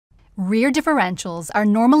Rear differentials are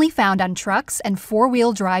normally found on trucks and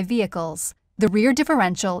four-wheel drive vehicles. The rear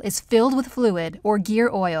differential is filled with fluid or gear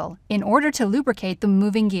oil in order to lubricate the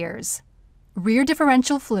moving gears. Rear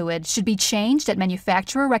differential fluid should be changed at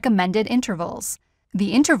manufacturer-recommended intervals.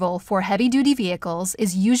 The interval for heavy-duty vehicles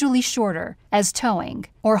is usually shorter, as towing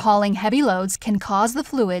or hauling heavy loads can cause the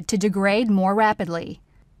fluid to degrade more rapidly.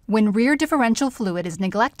 When rear differential fluid is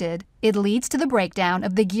neglected, it leads to the breakdown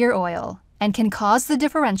of the gear oil and can cause the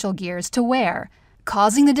differential gears to wear,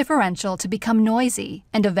 causing the differential to become noisy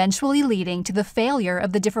and eventually leading to the failure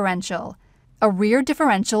of the differential. A rear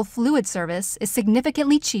differential fluid service is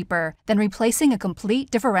significantly cheaper than replacing a complete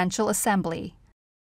differential assembly.